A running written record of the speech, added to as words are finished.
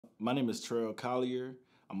My name is Treal Colier.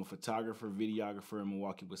 I'm a photographer, videographer in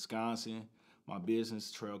Milwaukee, Wisconsin. My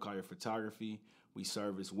business, Treal Colier Photography. We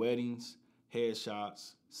service weddings,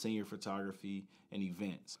 headshots, senior photography, and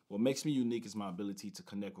events. What makes me unique is my ability to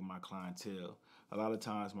connect with my clientele. A lot of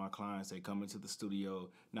times my clients, they come into the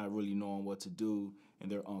studio not really knowing what to do,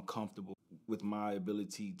 and they're uncomfortable with my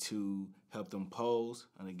ability to help them pose,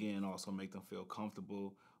 and again, also make them feel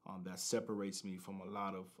comfortable. That separates me from a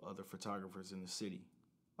lot of other photographers in the city.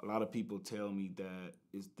 A lot of people tell me that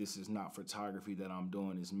this is not photography that I'm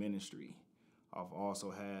doing, it's ministry. I've also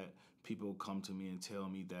had people come to me and tell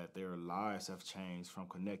me that their lives have changed from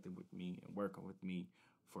connecting with me and working with me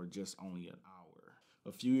for just only an hour.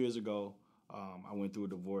 A few years ago, I went through a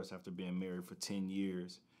divorce after being married for 10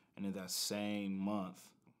 years. And in that same month,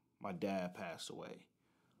 my dad passed away.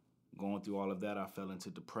 Going through all of that, I fell into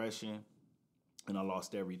depression and I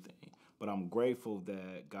lost everything. But I'm grateful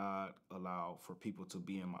that God allowed for people to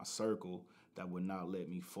be in my circle that would not let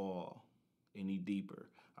me fall any deeper.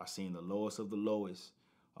 I've seen the lowest of the lowest,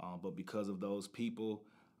 but because of those people,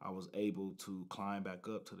 I was able to climb back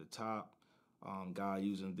up to the top. God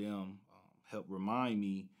using them helped remind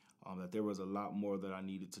me that there was a lot more that I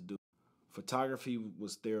needed to do. Photography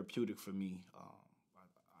was therapeutic for me.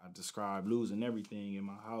 I described losing everything in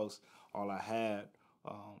my house. All I had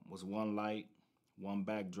was one light, one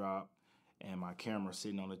backdrop, and my camera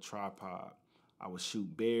sitting on a tripod. I would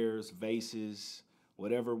shoot bears, vases,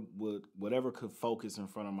 whatever could focus in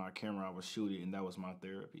front of my camera, I would shoot it, and that was my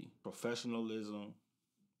therapy. Professionalism,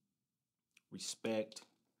 respect,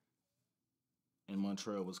 and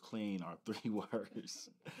Montreal was clean are three words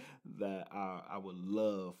that I would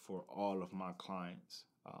love for all of my clients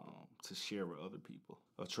to share with other people.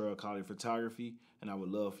 Treal Colier Photography, and I would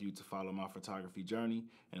love for you to follow my photography journey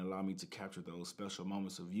and allow me to capture those special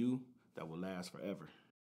moments of you that will last forever.